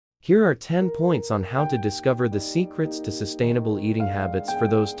Here are 10 points on how to discover the secrets to sustainable eating habits for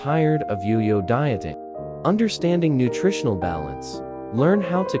those tired of yo-yo dieting. Understanding nutritional balance. Learn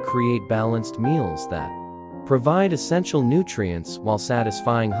how to create balanced meals that provide essential nutrients while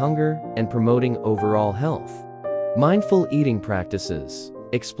satisfying hunger and promoting overall health. Mindful eating practices.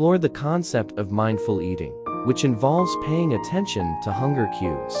 Explore the concept of mindful eating, which involves paying attention to hunger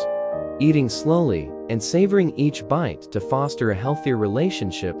cues, eating slowly, and savoring each bite to foster a healthier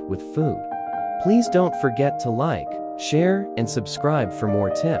relationship with food. Please don't forget to like, share, and subscribe for more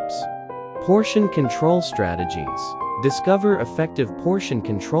tips. Portion control strategies. Discover effective portion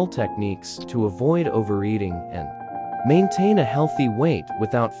control techniques to avoid overeating and maintain a healthy weight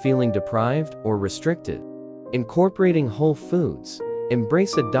without feeling deprived or restricted. Incorporating whole foods.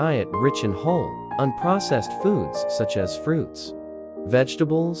 Embrace a diet rich in whole, unprocessed foods such as fruits,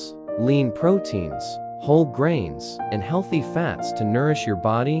 vegetables, lean proteins, whole grains, and healthy fats to nourish your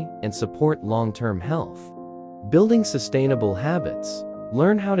body and support long-term health. Building sustainable habits.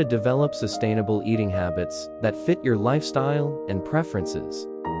 Learn how to develop sustainable eating habits that fit your lifestyle and preferences,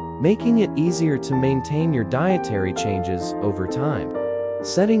 making it easier to maintain your dietary changes over time.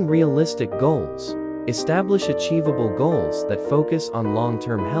 Setting realistic goals. Establish achievable goals that focus on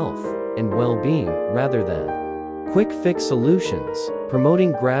long-term health and well-being rather than quick-fix solutions,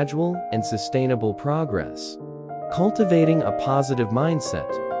 promoting gradual and sustainable progress. Cultivating a positive mindset.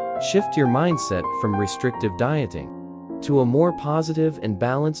 Shift your mindset from restrictive dieting to a more positive and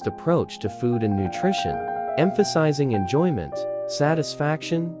balanced approach to food and nutrition, emphasizing enjoyment,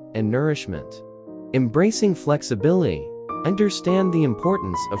 satisfaction, and nourishment. Embracing flexibility. Understand the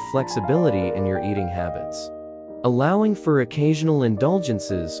importance of flexibility in your eating habits, allowing for occasional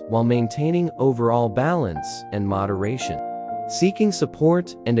indulgences while maintaining overall balance and moderation. Seeking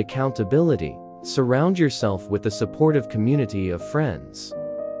support and accountability. Surround yourself with a supportive community of friends,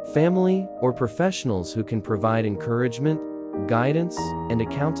 family, or professionals who can provide encouragement, guidance, and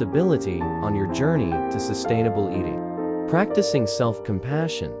accountability on your journey to sustainable eating. Practicing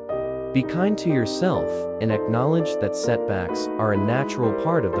self-compassion. Be kind to yourself and acknowledge that setbacks are a natural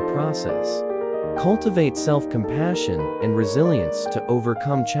part of the process. Cultivate self-compassion and resilience to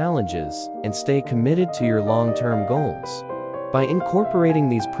overcome challenges and stay committed to your long-term goals. By incorporating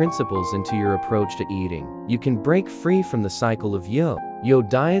these principles into your approach to eating, you can break free from the cycle of yo-yo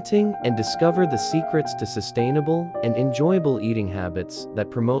dieting and discover the secrets to sustainable and enjoyable eating habits that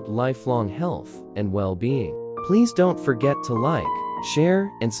promote lifelong health and well-being. Please don't forget to like,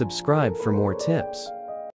 share, and subscribe for more tips.